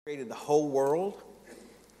Created the whole world.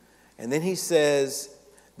 And then he says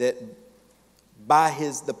that by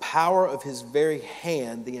the power of his very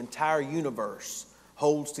hand, the entire universe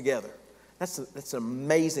holds together. That's an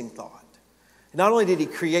amazing thought. Not only did he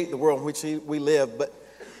create the world in which we live, but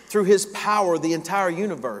through his power, the entire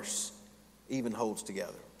universe even holds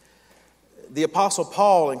together. The Apostle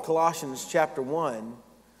Paul in Colossians chapter 1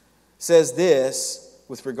 says this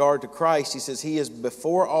with regard to Christ. He says, he is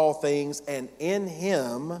before all things, and in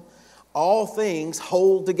him all things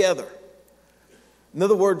hold together. In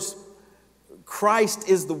other words, Christ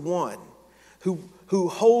is the one who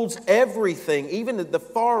holds everything. Even the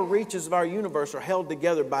far reaches of our universe are held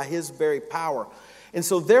together by his very power. And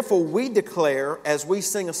so therefore we declare, as we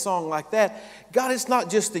sing a song like that, God, it's not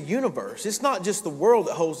just the universe, it's not just the world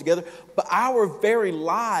that holds together, but our very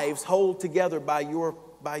lives hold together by your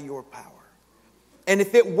power. And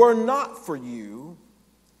if it were not for you,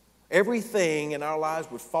 everything in our lives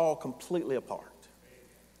would fall completely apart.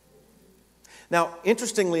 Now,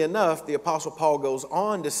 interestingly enough, the Apostle Paul goes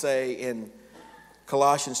on to say in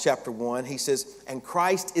Colossians chapter 1, he says, and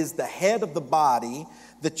Christ is the head of the body,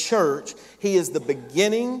 the church. He is the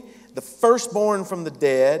beginning, the firstborn from the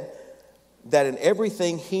dead, that in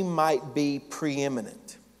everything he might be preeminent.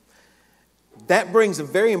 That brings a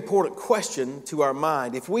very important question to our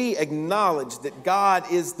mind. If we acknowledge that God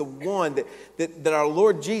is the one, that our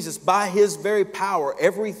Lord Jesus, by his very power,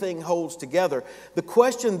 everything holds together, the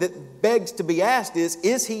question that begs to be asked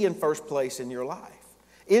is he in first place in your life?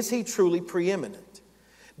 Is he truly preeminent?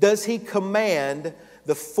 Does he command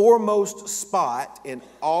the foremost spot in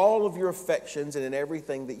all of your affections and in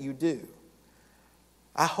everything that you do?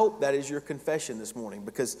 I hope that is your confession this morning,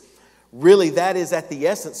 because really that is at the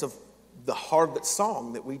essence of the heart of that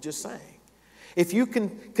song that we just sang. If you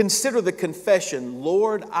can consider the confession,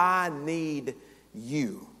 Lord, I need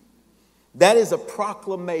you, that is a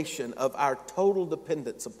proclamation of our total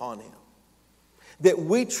dependence upon him. That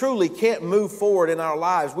we truly can't move forward in our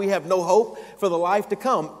lives. We have no hope for the life to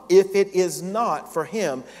come if it is not for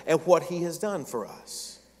him and what he has done for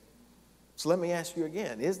us. So let me ask you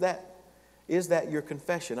again, is that your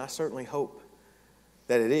confession? I certainly hope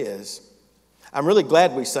that it is. I'm really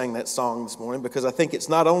glad we sang that song this morning, because I think it's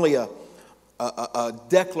not only a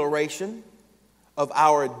declaration of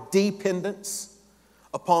our dependence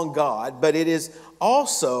upon God, but it is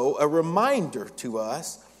also a reminder to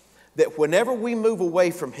us that whenever we move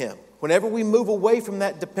away from him, whenever we move away from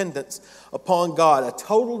that dependence upon God, a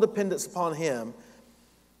total dependence upon him,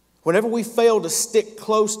 whenever we fail to stick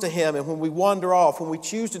close to him, and when we wander off, when we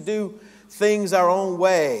choose to do things our own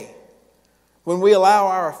way, when we allow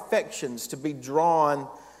our affections to be drawn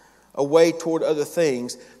away toward other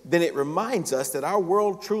things, then it reminds us that our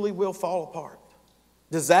world truly will fall apart.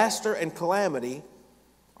 Disaster and calamity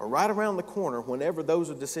are right around the corner whenever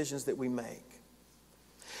those are decisions that we make.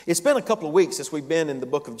 It's been a couple of weeks since we've been in the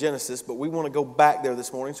book of Genesis, but we want to go back there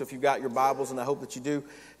this morning. So if you've got your Bibles, and I hope that you do,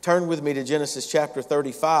 turn with me to Genesis chapter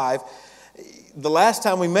 35. The last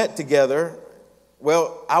time we met together,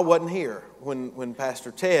 well, I wasn't here when Pastor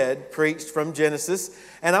Ted preached from Genesis.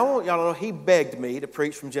 And I want y'all to know, he begged me to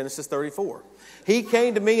preach from Genesis 34. He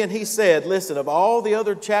came to me and he said, listen, of all the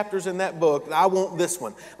other chapters in that book, I want this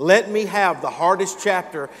one. Let me have the hardest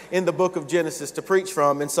chapter in the book of Genesis to preach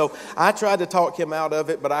from. And so I tried to talk him out of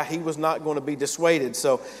it, but he was not going to be dissuaded.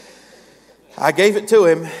 So I gave it to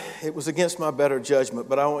him. It was against my better judgment,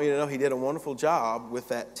 but I want you to know he did a wonderful job with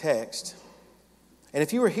that text. And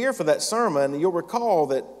if you were here for that sermon, you'll recall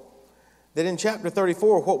that in chapter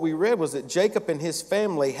 34, what we read was that Jacob and his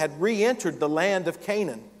family had re-entered the land of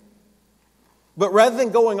Canaan. But rather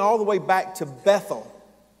than going all the way back to Bethel,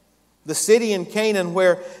 the city in Canaan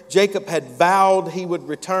where Jacob had vowed he would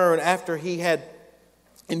return after he had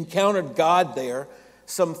encountered God there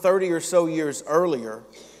some 30 or so years earlier,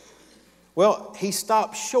 well, he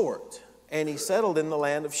stopped short and he settled in the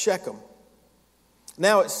land of Shechem.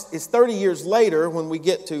 Now it's 30 years later when we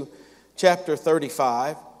get to chapter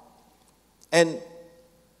 35,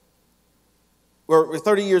 or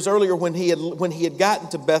 30 years earlier when he had gotten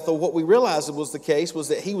to Bethel, what we realized was the case was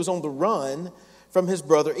that he was on the run from his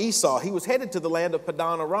brother Esau. He was headed to the land of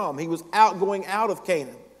Padan Aram. He was going out of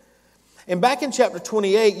Canaan. And back in chapter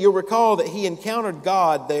 28, you'll recall that he encountered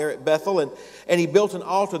God there at Bethel, and he built an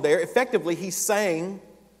altar there. Effectively, he sang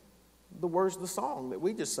the words of the song that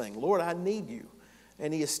we just sang, Lord, I need you.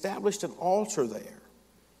 And he established an altar there.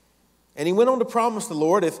 And he went on to promise the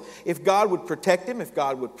Lord if God would protect him, if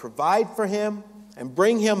God would provide for him and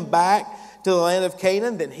bring him back to the land of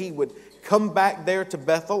Canaan, then he would come back there to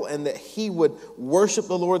Bethel, and that he would worship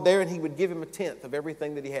the Lord there, and he would give him a tenth of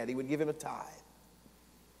everything that he had. He would give him a tithe.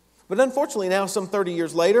 But unfortunately now, some 30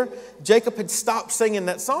 years later, Jacob had stopped singing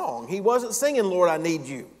that song. He wasn't singing, Lord, I need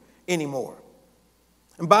you anymore.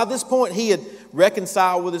 And by this point, he had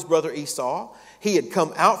reconciled with his brother Esau. He had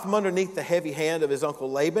come out from underneath the heavy hand of his uncle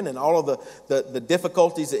Laban and all of the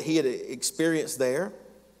difficulties that he had experienced there.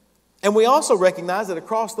 And we also recognize that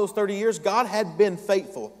across those 30 years, God had been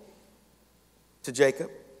faithful to Jacob.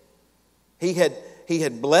 He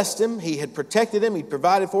had blessed him. He had protected him. He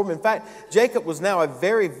provided for him. In fact, Jacob was now a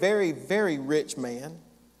very, very, very rich man.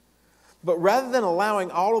 But rather than allowing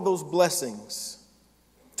all of those blessings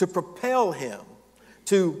to propel him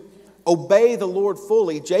to obey the Lord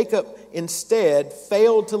fully, Jacob instead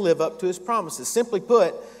failed to live up to his promises. Simply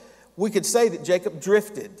put, we could say that Jacob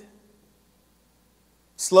drifted.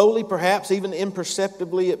 Slowly, perhaps even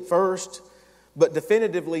imperceptibly at first, but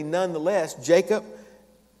definitively nonetheless, Jacob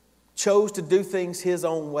chose to do things his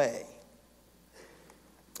own way.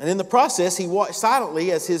 And in the process, he watched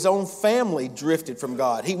silently as his own family drifted from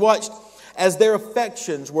God. He watched as their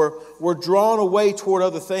affections were drawn away toward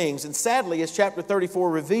other things. And sadly, as chapter 34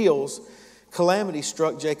 reveals, calamity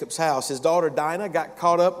struck Jacob's house. His daughter Dinah got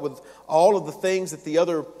caught up with all of the things that the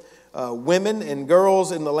other women and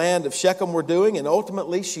girls in the land of Shechem were doing, and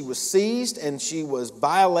ultimately she was seized and she was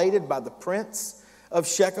violated by the prince of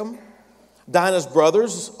Shechem. Dinah's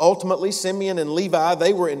brothers, ultimately Simeon and Levi,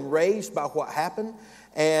 they were enraged by what happened,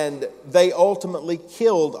 and they ultimately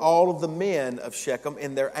killed all of the men of Shechem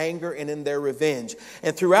in their anger and in their revenge.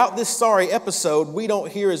 And throughout this sorry episode, we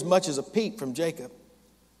don't hear as much as a peep from Jacob.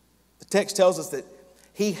 The text tells us that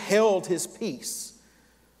he held his peace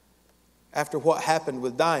after what happened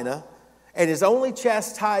with Dinah, and his only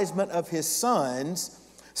chastisement of his sons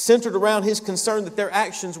centered around his concern that their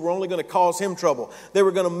actions were only going to cause him trouble. They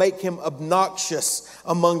were going to make him obnoxious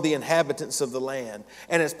among the inhabitants of the land.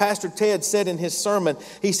 And as Pastor Ted said in his sermon,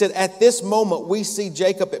 he said, at this moment we see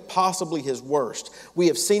Jacob at possibly his worst. We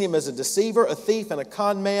have seen him as a deceiver, a thief, and a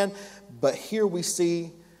con man, but here we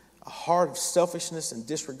see a heart of selfishness and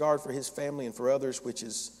disregard for his family and for others, which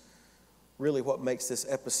is really what makes this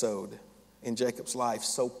episode in Jacob's life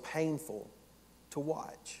so painful to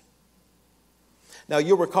watch. Now,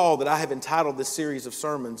 you'll recall that I have entitled this series of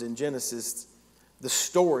sermons in Genesis, The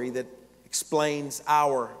Story That Explains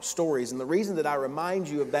Our Stories. And the reason that I remind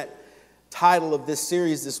you of that title of this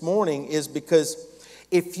series this morning is because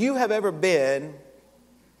if you have ever been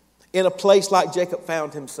in a place like Jacob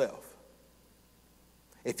found himself,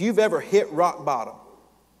 if you've ever hit rock bottom,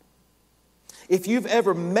 if you've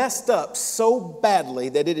ever messed up so badly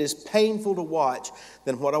that it is painful to watch,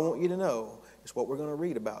 then what I want you to know is what we're going to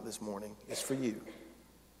read about this morning is for you.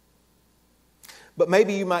 But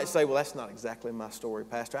maybe you might say, well, that's not exactly my story,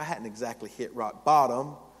 Pastor. I hadn't exactly hit rock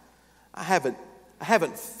bottom. I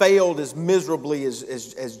haven't failed as miserably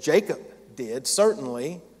as Jacob did,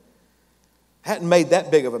 certainly. I hadn't made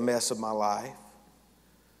that big of a mess of my life.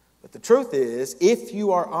 But the truth is, if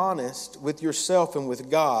you are honest with yourself and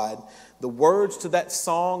with God, the words to that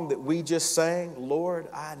song that we just sang, Lord,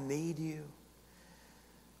 I need you.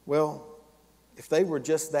 Well, if they were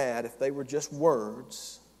just that, if they were just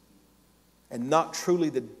words and not truly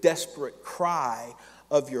the desperate cry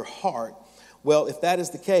of your heart, well, if that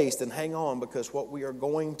is the case, then hang on, because what we are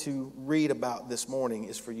going to read about this morning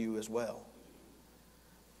is for you as well.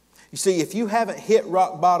 You see, if you haven't hit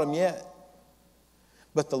rock bottom yet,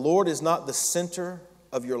 but the Lord is not the center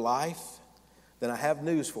of your life, then I have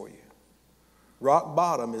news for you. Rock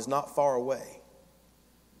bottom is not far away.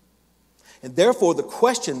 And therefore, the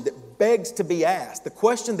question that begs to be asked, the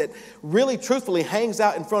question that really truthfully hangs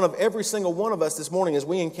out in front of every single one of us this morning as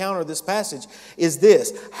we encounter this passage is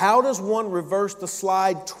this: how does one reverse the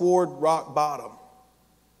slide toward rock bottom?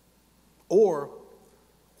 Or,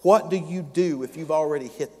 what do you do if you've already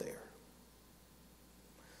hit there?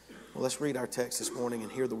 Well, let's read our text this morning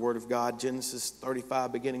and hear the word of God. Genesis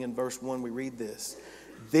 35, beginning in verse 1, we read this.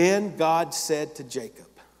 Then God said to Jacob,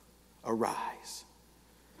 arise,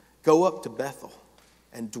 go up to Bethel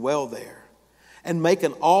and dwell there, and make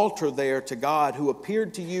an altar there to God who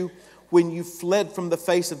appeared to you when you fled from the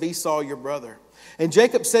face of Esau your brother. And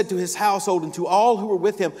Jacob said to his household and to all who were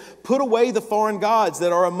with him, put away the foreign gods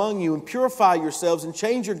that are among you and purify yourselves and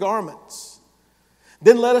change your garments.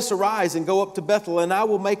 Then let us arise and go up to Bethel, and I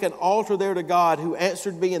will make an altar there to God who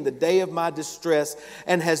answered me in the day of my distress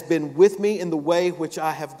and has been with me in the way which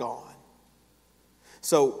I have gone.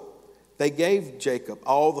 So they gave Jacob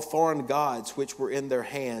all the foreign gods which were in their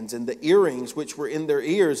hands and the earrings which were in their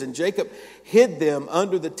ears. And Jacob hid them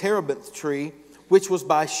under the terebinth tree which was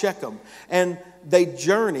by Shechem. And they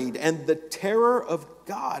journeyed, and the terror of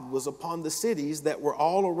God was upon the cities that were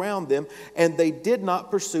all around them, and they did not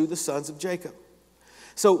pursue the sons of Jacob.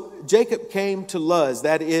 So Jacob came to Luz,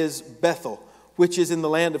 that is Bethel, which is in the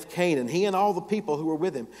land of Canaan, he and all the people who were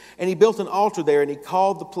with him. And he built an altar there, and he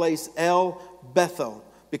called the place El Bethel,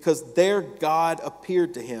 because there God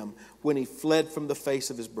appeared to him when he fled from the face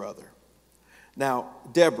of his brother. Now,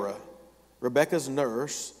 Deborah, Rebekah's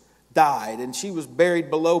nurse, died, and she was buried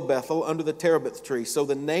below Bethel under the terebinth tree. So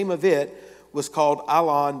the name of it was called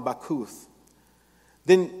Allon Bakuth.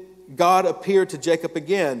 Then God appeared to Jacob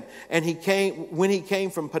again, and when he came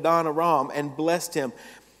from Padan Aram and blessed him.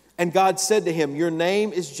 And God said to him, "Your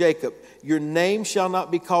name is Jacob. Your name shall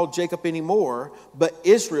not be called Jacob anymore, but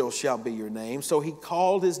Israel shall be your name." So he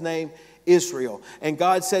called his name Israel. And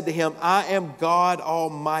God said to him, "I am God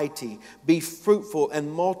Almighty. Be fruitful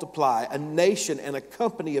and multiply. A nation and a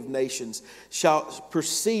company of nations shall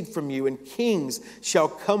proceed from you, and kings shall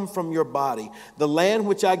come from your body. The land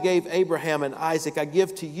which I gave Abraham and Isaac I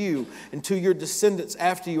give to you, and to your descendants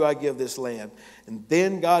after you I give this land." And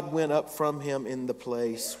then God went up from him in the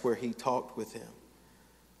place where he talked with him.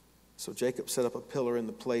 So Jacob set up a pillar in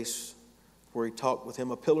the place where he talked with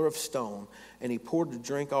him, a pillar of stone, and he poured the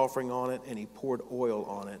drink offering on it, and he poured oil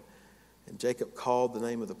on it. And Jacob called the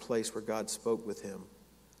name of the place where God spoke with him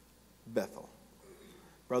Bethel.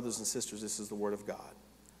 Brothers and sisters, this is the word of God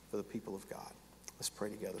for the people of God. Let's pray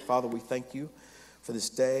together. Father, we thank you for this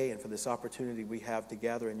day and for this opportunity we have to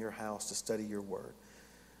gather in your house to study your word.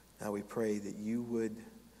 Now we pray that you would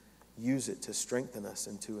use it to strengthen us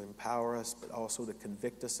and to empower us, but also to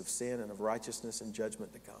convict us of sin and of righteousness and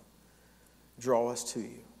judgment to come. Draw us to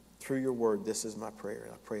you. Through your word, this is my prayer,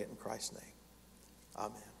 and I pray it in Christ's name.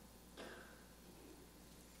 Amen.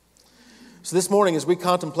 So this morning, as we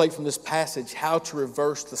contemplate from this passage how to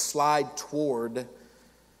reverse the slide toward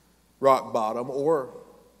rock bottom, or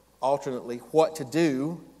alternately, what to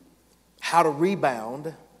do, how to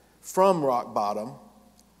rebound from rock bottom,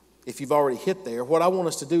 if you've already hit there, what I want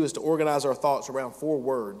us to do is to organize our thoughts around 4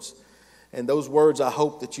 words. And those words I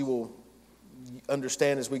hope that you will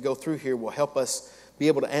understand as we go through here will help us be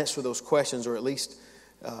able to answer those questions, or at least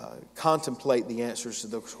contemplate the answers to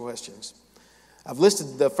those questions. I've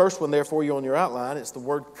listed the first one there for you on your outline. It's the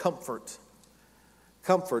word comfort.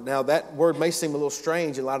 Comfort. Now that word may seem a little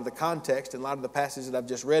strange in light of the context, in light of the passage that I've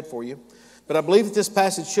just read for you, but I believe that this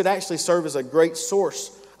passage should actually serve as a great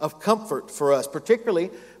source of comfort for us, particularly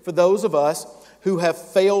for those of us who have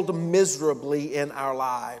failed miserably in our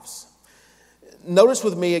lives. Notice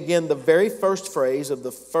with me again the very first phrase of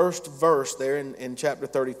the first verse there in chapter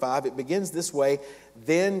 35. It begins this way: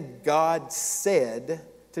 "Then God said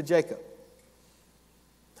to Jacob."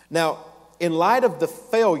 Now, in light of the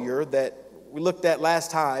failure that we looked at last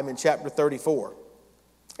time in chapter 34,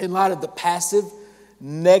 in light of the passive,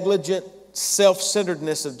 negligent,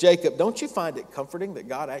 self-centeredness of Jacob, don't you find it comforting that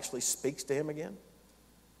God actually speaks to him again?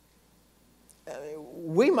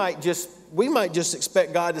 We might just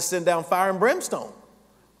expect God to send down fire and brimstone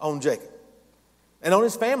on Jacob and on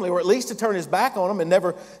his family, or at least to turn his back on them and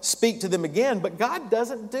never speak to them again. But God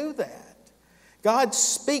doesn't do that. God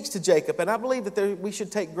speaks to Jacob, and I believe that we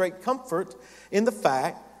should take great comfort in the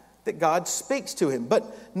fact that God speaks to him.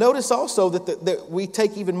 But notice also that we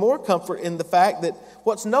take even more comfort in the fact that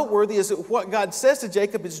what's noteworthy is that what God says to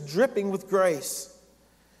Jacob is dripping with grace.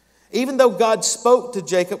 Even though God spoke to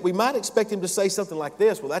Jacob, we might expect him to say something like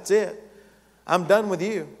this: "Well, that's it. I'm done with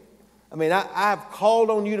you. I mean, I've called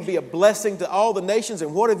on you to be a blessing to all the nations,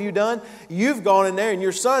 and what have you done? You've gone in there and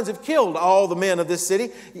your sons have killed all the men of this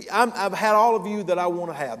city. I've had all of you that I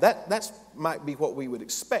want to have." That might be what we would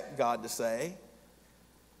expect God to say.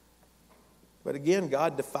 But again,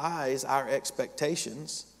 God defies our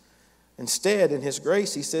expectations. Instead, in his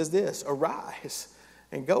grace, he says this: "Arise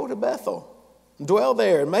and go to Bethel. Dwell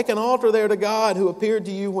there and make an altar there to God who appeared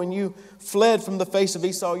to you when you fled from the face of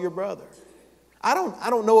Esau your brother." I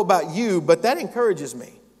don't know about you, but that encourages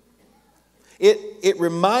me. It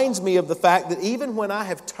reminds me of the fact that even when I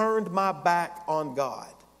have turned my back on God,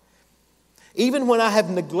 even when I have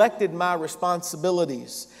neglected my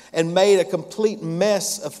responsibilities and made a complete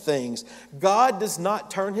mess of things, God does not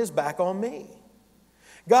turn his back on me.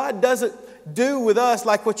 God doesn't do with us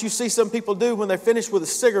like what you see some people do when they're finished with a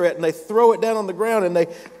cigarette and they throw it down on the ground and they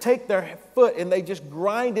take their foot and they just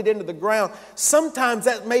grind it into the ground. Sometimes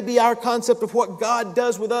that may be our concept of what God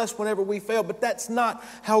does with us whenever we fail, but that's not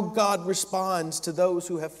how God responds to those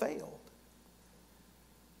who have failed.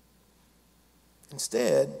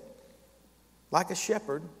 Instead, like a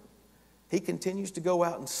shepherd, he continues to go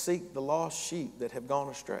out and seek the lost sheep that have gone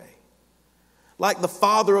astray. Like the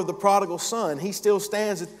father of the prodigal son, he still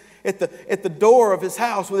stands at the door of his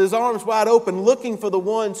house with his arms wide open, looking for the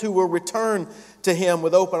ones who will return to him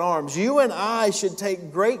with open arms. You and I should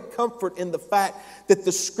take great comfort in the fact that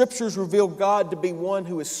the Scriptures reveal God to be one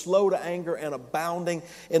who is slow to anger and abounding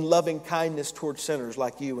in loving kindness towards sinners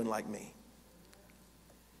like you and like me.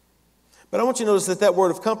 But I want you to notice that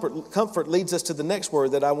word of comfort leads us to the next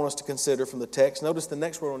word that I want us to consider from the text. Notice the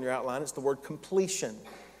next word on your outline. It's the word completion.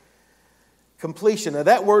 Completion. Now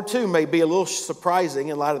that word too may be a little surprising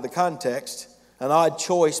in light of the context. An odd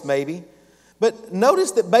choice maybe. But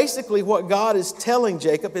notice that basically what God is telling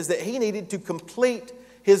Jacob is that he needed to complete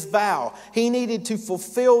his vow. He needed to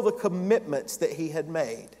fulfill the commitments that he had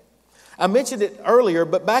made. I mentioned it earlier,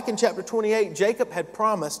 but back in chapter 28, Jacob had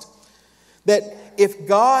promised that if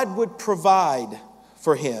God would provide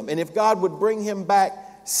for him and if God would bring him back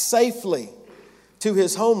safely to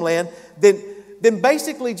his homeland, then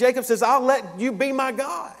basically Jacob says, I'll let you be my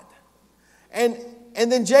God. And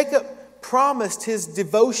then Jacob promised his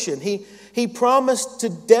devotion. He promised to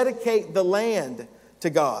dedicate the land to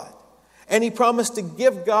God. And he promised to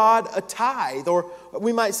give God a tithe, or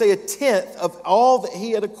we might say a tenth of all that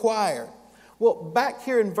he had acquired. Well, back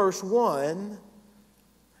here in verse 1,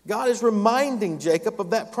 God is reminding Jacob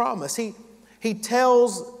of that promise. He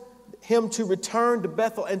tells him to return to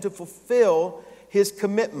Bethel and to fulfill his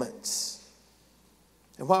commitments.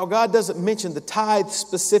 And while God doesn't mention the tithe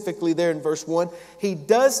specifically there in verse 1, he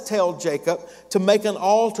does tell Jacob to make an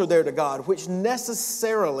altar there to God, which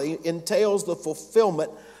necessarily entails the fulfillment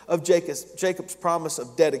of Jacob's promise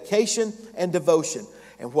of dedication and devotion.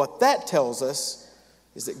 And what that tells us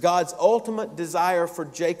is that God's ultimate desire for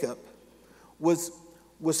Jacob was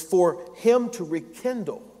for him to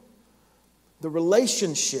rekindle the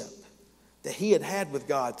relationship that he had with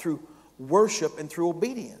God through worship and through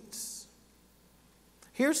obedience.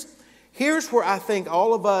 Here's where I think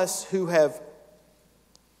all of us who have,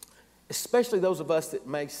 especially those of us that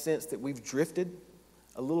make sense that we've drifted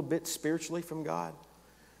a little bit spiritually from God,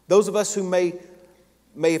 those of us who may,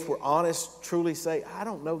 if we're honest, truly say, I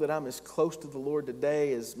don't know that I'm as close to the Lord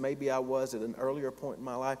today as maybe I was at an earlier point in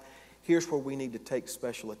my life. Here's where we need to take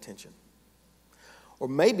special attention. Or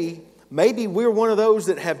maybe we're one of those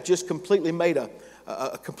that have just completely made a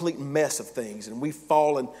complete mess of things and we've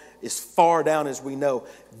fallen as far down as we know.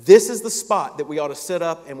 This is the spot that we ought to sit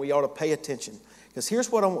up and we ought to pay attention. Because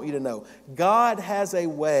here's what I want you to know. God has a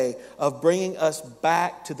way of bringing us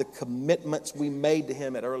back to the commitments we made to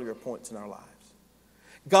Him at earlier points in our lives.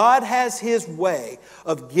 God has His way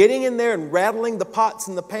of getting in there and rattling the pots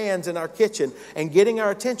and the pans in our kitchen and getting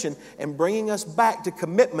our attention and bringing us back to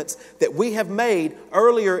commitments that we have made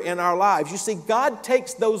earlier in our lives. You see, God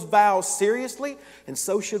takes those vows seriously, and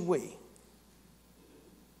so should we.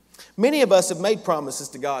 Many of us have made promises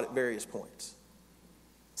to God at various points.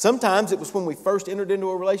 Sometimes it was when we first entered into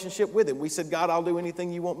a relationship with Him. We said, God, I'll do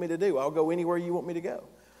anything you want me to do. I'll go anywhere you want me to go.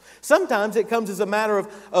 Sometimes it comes as a matter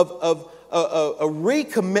of a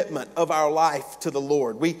recommitment of our life to the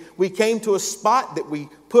Lord. We came to a spot that we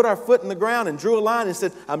put our foot in the ground and drew a line and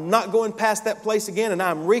said, I'm not going past that place again, and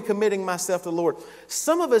I'm recommitting myself to the Lord.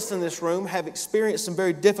 Some of us in this room have experienced some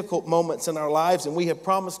very difficult moments in our lives, and we have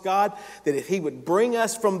promised God that if He would bring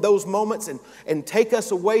us from those moments and take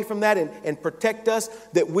us away from that and protect us,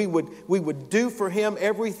 that we would do for Him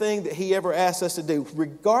everything that He ever asked us to do.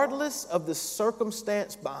 Regardless of the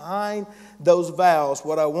circumstance behind those vows,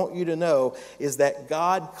 what I want you to know is that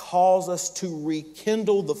God calls us to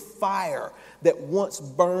rekindle the fire that once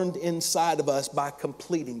burned inside of us by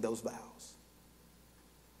completing those vows.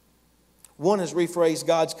 One has rephrased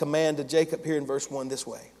God's command to Jacob here in verse 1 this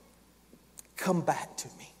way. Come back to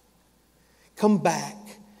me. Come back.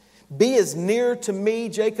 Be as near to me,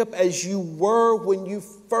 Jacob, as you were when you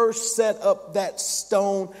first set up that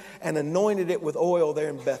stone and anointed it with oil there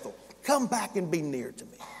in Bethel. Come back and be near to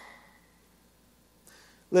me.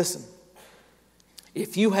 Listen,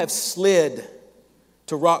 if you have slid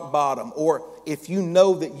to rock bottom, or if you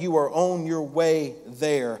know that you are on your way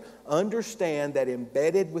there, understand that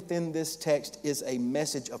embedded within this text is a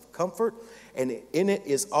message of comfort, and in it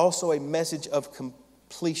is also a message of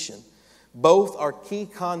completion. Both are key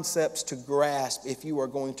concepts to grasp if you are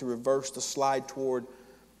going to reverse the slide toward,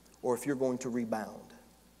 or if you're going to rebound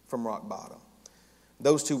from rock bottom.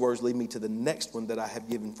 Those two words lead me to the next one that I have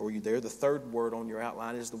given for you there. The third word on your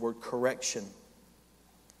outline is the word correction.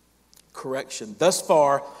 Correction. Thus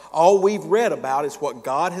far, all we've read about is what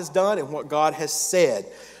God has done and what God has said.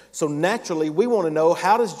 So naturally, we want to know,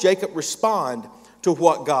 how does Jacob respond to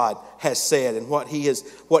what God has said and what he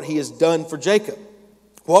has done for Jacob?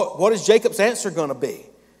 What is Jacob's answer going to be?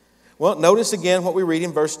 Well, notice again what we read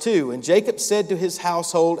in verse 2. And Jacob said to his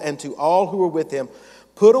household and to all who were with him,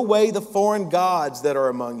 put away the foreign gods that are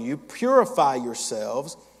among you, purify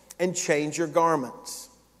yourselves, and change your garments.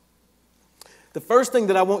 The first thing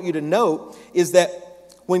that I want you to note is that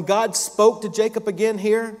when God spoke to Jacob again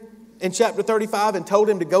here in chapter 35 and told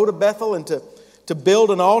him to go to Bethel and to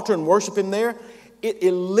build an altar and worship him there, it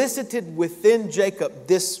elicited within Jacob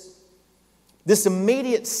this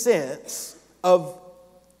immediate sense of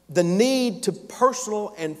the need to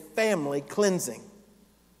personal and family cleansing.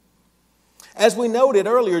 As we noted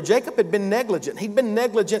earlier, Jacob had been negligent. He'd been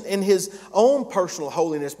negligent in his own personal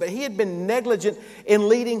holiness, but he had been negligent in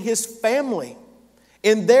leading his family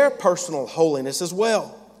in their personal holiness as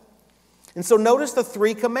well. And so notice the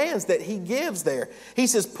three commands that he gives there. He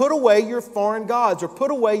says, put away your foreign gods, or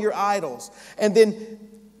put away your idols, and then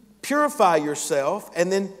purify yourself,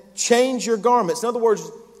 and then change your garments. In other words,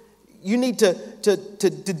 you need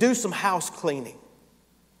to do some house cleaning.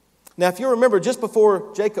 Now, if you remember, just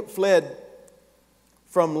before Jacob fled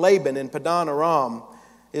from Laban in Padan Aram,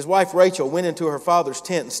 his wife Rachel went into her father's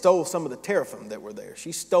tent and stole some of the teraphim that were there.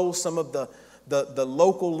 She stole some of the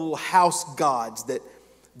local little house gods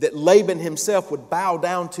that Laban himself would bow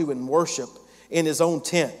down to and worship in his own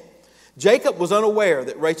tent. Jacob was unaware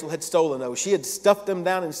that Rachel had stolen those. She had stuffed them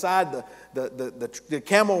down inside the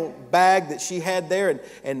camel bag that she had there,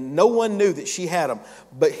 and no one knew that she had them.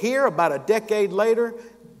 But here, about a decade later,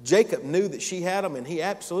 Jacob knew that she had them, and he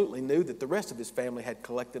absolutely knew that the rest of his family had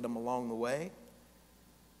collected them along the way.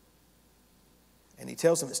 And he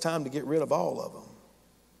tells him it's time to get rid of all of them.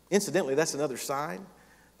 Incidentally, that's another sign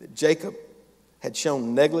that Jacob had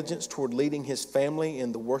shown negligence toward leading his family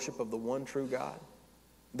in the worship of the one true God.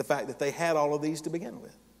 The fact that they had all of these to begin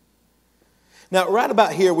with. Now, right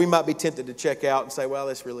about here, we might be tempted to check out and say, well,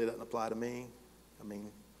 this really doesn't apply to me. I mean,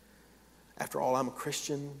 after all, I'm a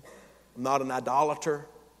Christian. I'm not an idolater.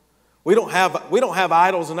 We don't have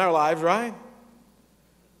idols in our lives, right?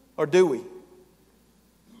 Or do we?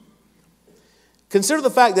 Consider the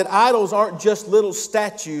fact that idols aren't just little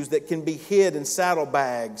statues that can be hid in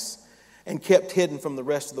saddlebags and kept hidden from the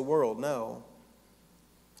rest of the world. No.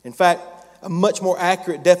 In fact, a much more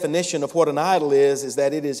accurate definition of what an idol is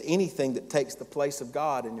that it is anything that takes the place of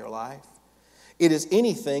God in your life. It is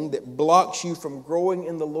anything that blocks you from growing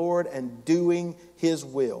in the Lord and doing His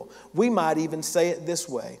will. We might even say it this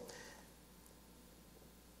way.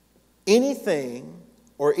 Anything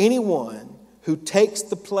or anyone who takes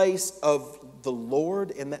the place of the Lord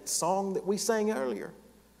in that song that we sang earlier.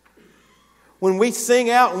 When we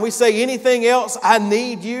sing out and we say anything else, I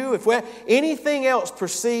need you. If anything else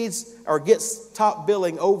proceeds or gets top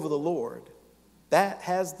billing over the Lord, that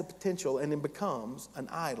has the potential and it becomes an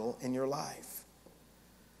idol in your life.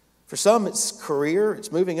 For some, it's career,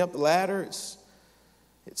 it's moving up the ladder, it's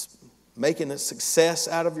making a success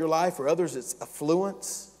out of your life. For others, it's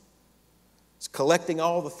affluence. It's collecting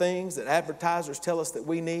all the things that advertisers tell us that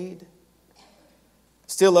we need.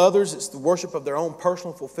 Still others, it's the worship of their own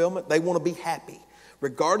personal fulfillment. They want to be happy.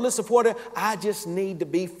 Regardless of what, I just need to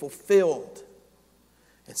be fulfilled.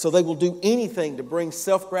 And so they will do anything to bring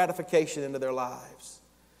self-gratification into their lives.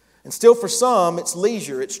 And still for some, it's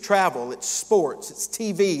leisure, it's travel, it's sports, it's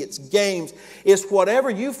TV, it's games. It's whatever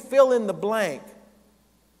you fill in the blank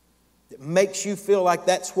that makes you feel like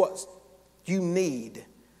that's what you need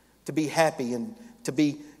to be happy and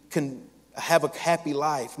to have a happy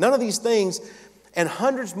life. None of these things, and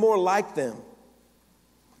hundreds more like them,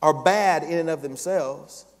 are bad in and of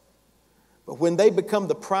themselves. But when they become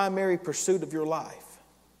the primary pursuit of your life,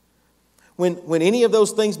 when any of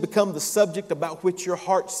those things become the subject about which your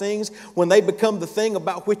heart sings, when they become the thing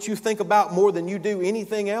about which you think about more than you do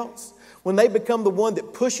anything else, when they become the one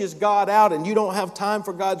that pushes God out and you don't have time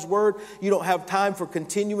for God's word, you don't have time for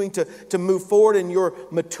continuing to move forward in your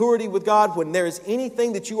maturity with God, when there is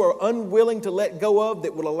anything that you are unwilling to let go of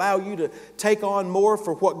that will allow you to take on more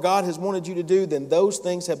for what God has wanted you to do, then those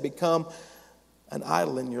things have become an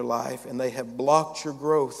idol in your life and they have blocked your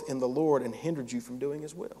growth in the Lord and hindered you from doing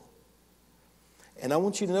His will. And I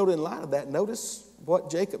want you to note in light of that, notice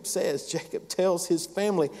what Jacob says. Jacob tells his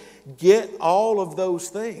family, get all of those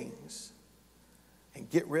things and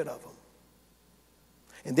get rid of them.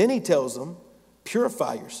 And then he tells them,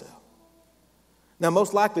 purify yourself. Now,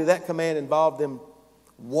 most likely that command involved them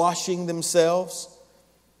washing themselves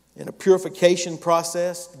in a purification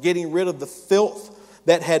process, getting rid of the filth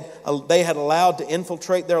that they had allowed to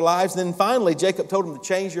infiltrate their lives. And then finally, Jacob told them to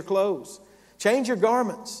change your clothes, change your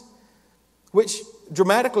garments, which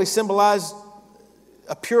dramatically symbolized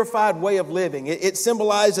a purified way of living. It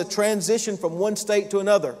symbolized a transition from one state to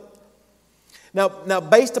another. Now,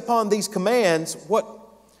 based upon these commands, what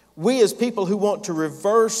we as people who want to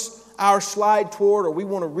reverse our slide toward or we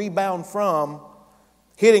want to rebound from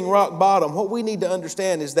hitting rock bottom, what we need to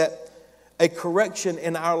understand is that a correction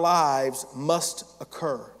in our lives must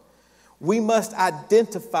occur. We must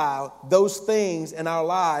identify those things in our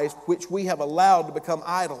lives which we have allowed to become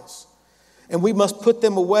idols, and we must put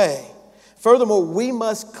them away. Furthermore, we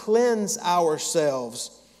must cleanse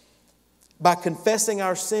ourselves by confessing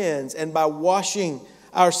our sins and by washing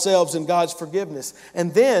ourselves in God's forgiveness.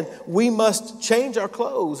 And then we must change our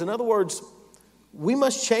clothes. In other words, we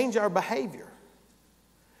must change our behavior.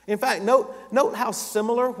 In fact, note how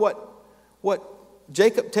similar what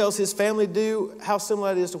Jacob tells his family to do, how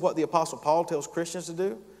similar it is to what the Apostle Paul tells Christians to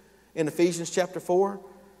do in Ephesians chapter 4.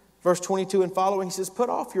 Verse 22 and following, he says, put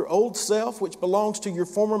off your old self, which belongs to your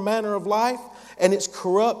former manner of life, and is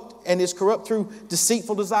corrupt through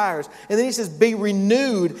deceitful desires. And then he says, be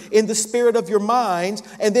renewed in the spirit of your minds,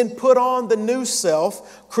 and then put on the new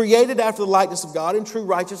self, created after the likeness of God in true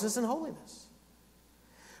righteousness and holiness.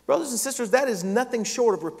 Brothers and sisters, that is nothing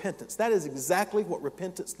short of repentance. That is exactly what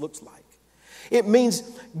repentance looks like. It means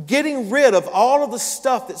getting rid of all of the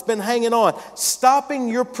stuff that's been hanging on, stopping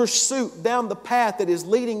your pursuit down the path that is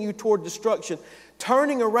leading you toward destruction,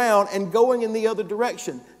 turning around and going in the other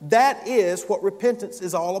direction. That is what repentance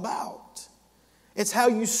is all about. It's how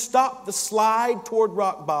you stop the slide toward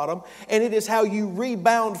rock bottom, and it is how you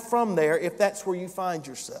rebound from there if that's where you find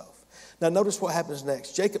yourself. Now notice what happens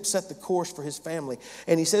next. Jacob set the course for his family.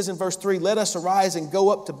 And he says in verse 3, let us arise and go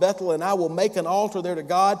up to Bethel, and I will make an altar there to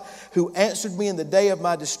God, who answered me in the day of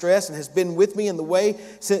my distress and has been with me in the way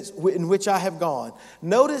in which I have gone.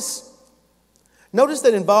 Notice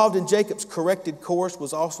that involved in Jacob's corrected course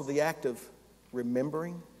was also the act of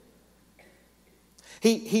remembering.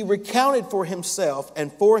 He recounted for himself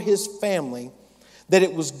and for his family that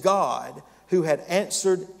it was God who had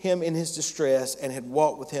answered him in his distress and had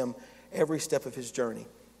walked with him every step of his journey.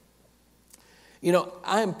 You know,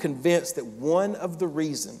 I am convinced that one of the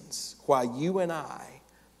reasons why you and I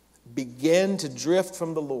begin to drift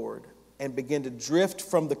from the Lord and begin to drift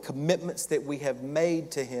from the commitments that we have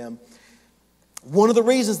made to Him, one of the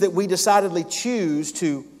reasons that we decidedly choose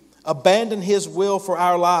to abandon His will for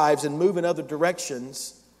our lives and move in other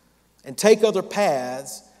directions and take other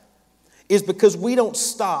paths is because we don't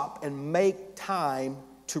stop and make time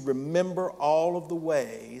to remember all of the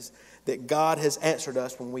ways that God has answered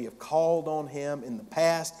us when we have called on Him in the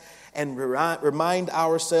past, and remind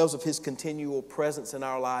ourselves of His continual presence in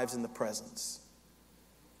our lives in the presence.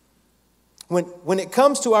 When it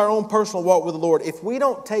comes to our own personal walk with the Lord, if we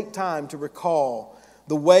don't take time to recall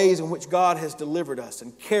the ways in which God has delivered us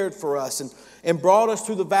and cared for us and brought us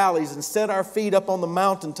through the valleys and set our feet up on the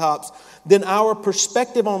mountaintops, then our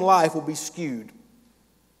perspective on life will be skewed.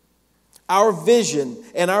 Our vision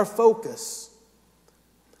and our focus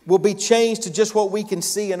will be changed to just what we can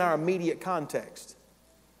see in our immediate context.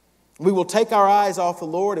 We will take our eyes off the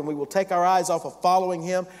Lord, and we will take our eyes off of following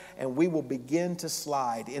Him, and we will begin to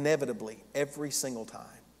slide inevitably every single time.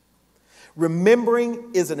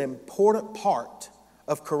 Remembering is an important part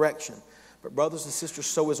of correction. But brothers and sisters,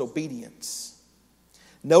 so is obedience.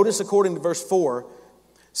 Notice according to verse 4,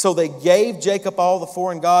 so they gave Jacob all the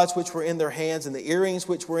foreign gods which were in their hands and the earrings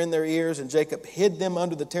which were in their ears, and Jacob hid them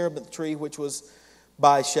under the terebinth tree which was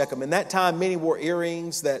by Shechem. In that time, many wore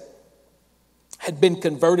earrings that had been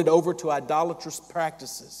converted over to idolatrous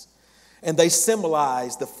practices, and they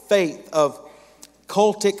symbolized the faith of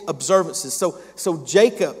cultic observances. So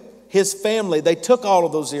Jacob, his family, they took all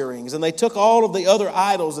of those earrings and they took all of the other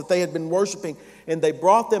idols that they had been worshiping, and they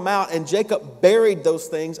brought them out, and Jacob buried those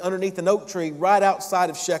things underneath an oak tree right outside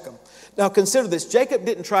of Shechem. Now consider this. Jacob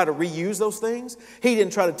didn't try to reuse those things. He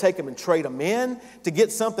didn't try to take them and trade them in to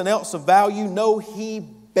get something else of value. No, he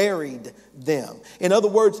buried them. In other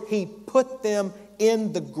words, he put them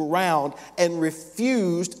in the ground and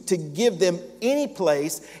refused to give them any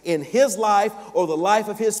place in his life or the life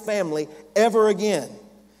of his family ever again.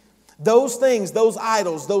 Those things, those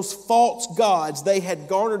idols, those false gods, they had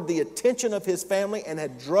garnered the attention of his family and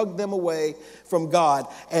had drugged them away from God.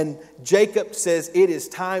 And Jacob says it is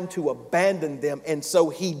time to abandon them. And so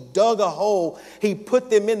he dug a hole, he put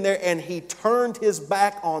them in there, and he turned his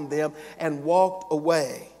back on them and walked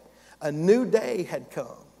away. A new day had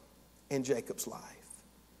come in Jacob's life.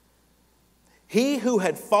 He who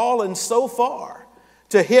had fallen so far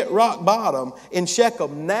to hit rock bottom in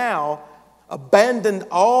Shechem now abandoned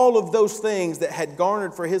all of those things that had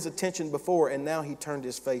garnered for his attention before, and now he turned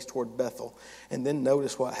his face toward Bethel. And then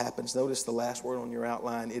notice what happens. Notice the last word on your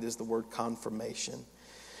outline. It is the word confirmation.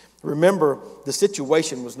 Remember, the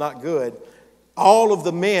situation was not good. all of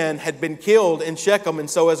the men had been killed in Shechem. And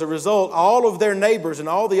so as a result, all of their neighbors and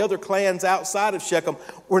all the other clans outside of Shechem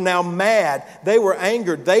were now mad. They were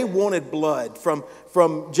angered. They wanted blood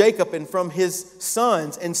from Jacob and from his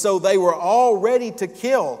sons. And so they were all ready to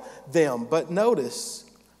kill them. But notice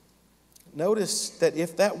that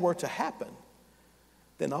if that were to happen,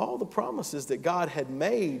 then all the promises that God had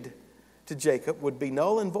made to Jacob would be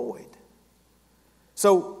null and void.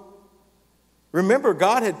 So remember,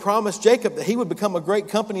 God had promised Jacob that he would become a great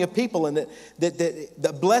company of people, and that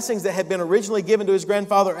the blessings that had been originally given to his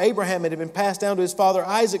grandfather Abraham and had been passed down to his father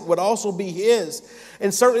Isaac would also be his.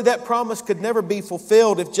 And certainly that promise could never be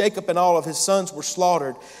fulfilled if Jacob and all of his sons were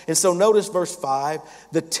slaughtered. And so notice verse 5,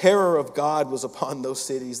 the terror of God was upon those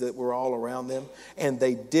cities that were all around them, and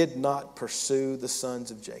they did not pursue the sons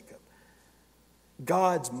of Jacob.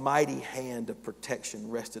 God's mighty hand of protection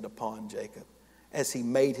rested upon Jacob as he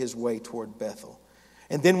made his way toward Bethel.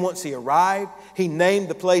 And then once he arrived, he named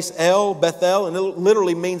the place Bethel, and it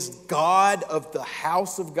literally means God of the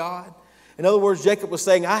house of God. In other words, Jacob was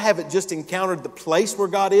saying, I haven't just encountered the place where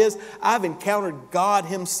God is, I've encountered God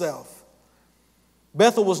himself.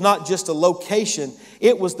 Bethel was not just a location,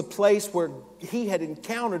 it was the place where he had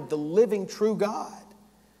encountered the living true God.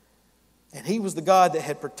 And he was the God that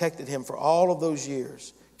had protected him for all of those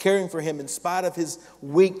years, caring for him in spite of his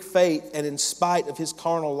weak faith and in spite of his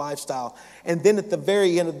carnal lifestyle. And then at the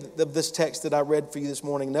very end of this text that I read for you this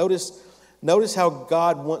morning, notice how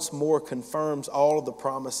God once more confirms all of the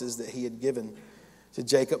promises that he had given to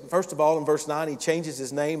Jacob. First of all, in verse 9, he changes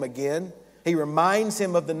his name again. He reminds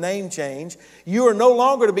him of the name change. You are no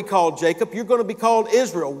longer to be called Jacob. You're going to be called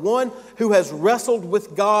Israel, one who has wrestled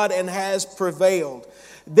with God and has prevailed.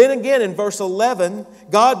 Then again in verse 11,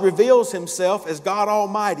 God reveals himself as God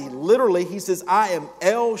Almighty. Literally, he says, I am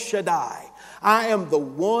El Shaddai. I am the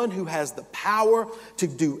one who has the power to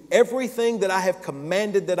do everything that I have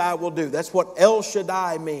commanded that I will do. That's what El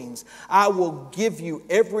Shaddai means. I will give you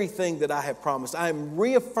everything that I have promised. I am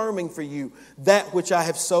reaffirming for you that which I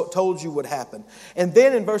have told you would happen. And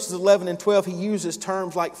then in verses 11 and 12, he uses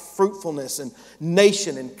terms like fruitfulness and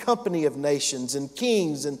nation and company of nations and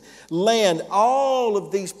kings and land. All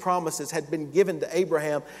of these promises had been given to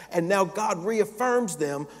Abraham, and now God reaffirms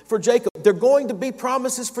them for Jacob. They're going to be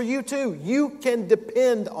promises for you too. You can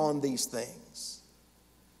depend on these things.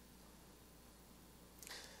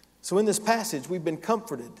 So in this passage, we've been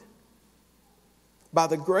comforted by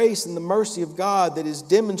the grace and the mercy of God that is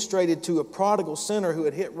demonstrated to a prodigal sinner who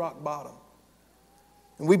had hit rock bottom.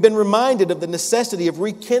 And we've been reminded of the necessity of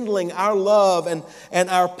rekindling our love and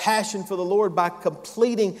our passion for the Lord by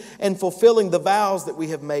completing and fulfilling the vows that we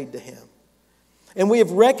have made to him. And we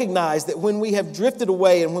have recognized that when we have drifted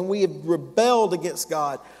away and when we have rebelled against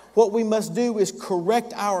God, what we must do is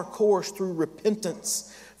correct our course through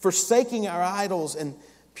repentance, forsaking our idols and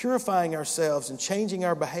purifying ourselves and changing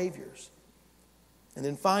our behaviors. And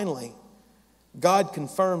then finally, God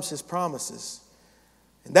confirms his promises.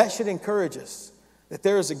 And that should encourage us that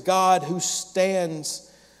there is a God who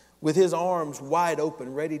stands with his arms wide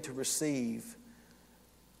open, ready to receive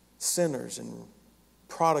sinners and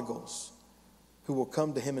prodigals who will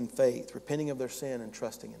come to him in faith, repenting of their sin and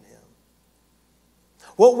trusting in him.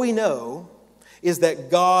 What we know is that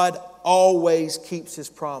God always keeps his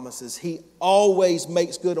promises. He always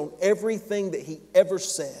makes good on everything that he ever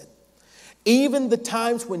said. Even the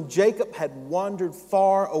times when Jacob had wandered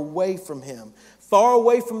far away from him, far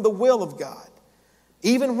away from the will of God.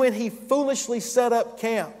 Even when he foolishly set up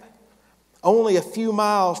camp only a few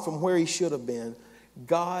miles from where he should have been,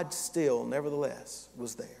 God still, nevertheless,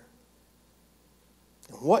 was there.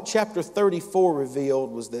 And what chapter 34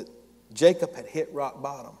 revealed was that Jacob had hit rock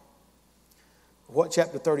bottom. What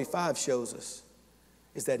chapter 35 shows us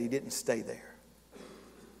is that he didn't stay there.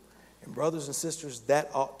 And brothers and sisters, that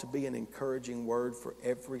ought to be an encouraging word for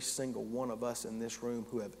every single one of us in this room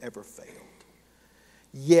who have ever failed.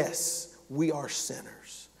 Yes, we are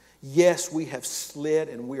sinners. Yes, we have slid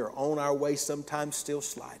and we are on our way, sometimes still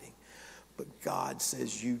sliding. But God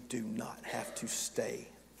says you do not have to stay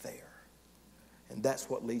there. And that's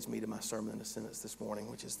what leads me to my sermon in a sentence this morning,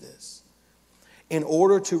 which is this. In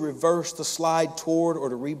order to reverse the slide toward or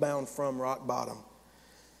to rebound from rock bottom,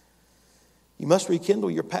 you must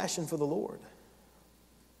rekindle your passion for the Lord.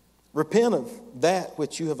 Repent of that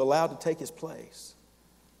which you have allowed to take his place.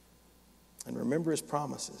 And remember his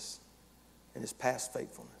promises and his past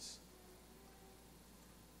faithfulness.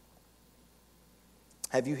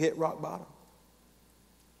 Have you hit rock bottom?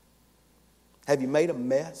 Have you made a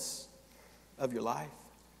mess of your life?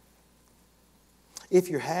 If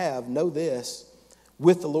you have, know this: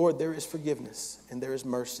 with the Lord there is forgiveness and there is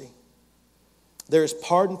mercy. There is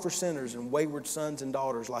pardon for sinners and wayward sons and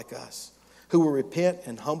daughters like us who will repent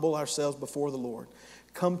and humble ourselves before the Lord.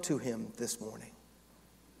 Come to him this morning.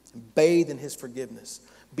 Bathe in his forgiveness.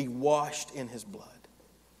 Be washed in his blood.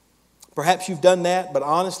 Perhaps you've done that, but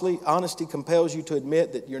honesty compels you to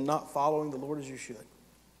admit that you're not following the Lord as you should.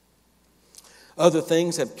 Other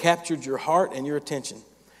things have captured your heart and your attention.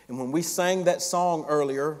 And when we sang that song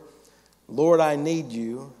earlier, Lord, I need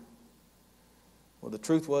you, well, the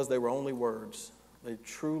truth was they were only words. They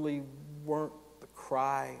truly weren't the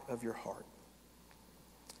cry of your heart.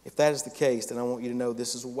 If that is the case, then I want you to know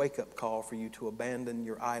this is a wake-up call for you to abandon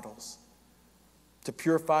your idols, to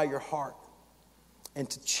purify your heart, and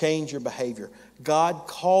to change your behavior. God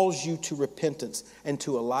calls you to repentance and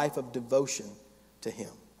to a life of devotion to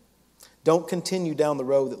him. Don't continue down the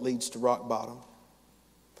road that leads to rock bottom.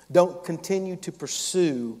 Don't continue to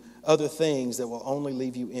pursue other things that will only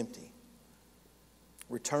leave you empty.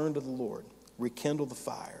 Return to the Lord. Rekindle the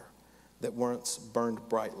fire that once burned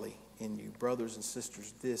brightly in you. Brothers and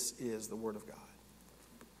sisters, this is the Word of God.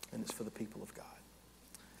 And it's for the people of God.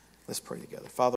 Let's pray together. Father,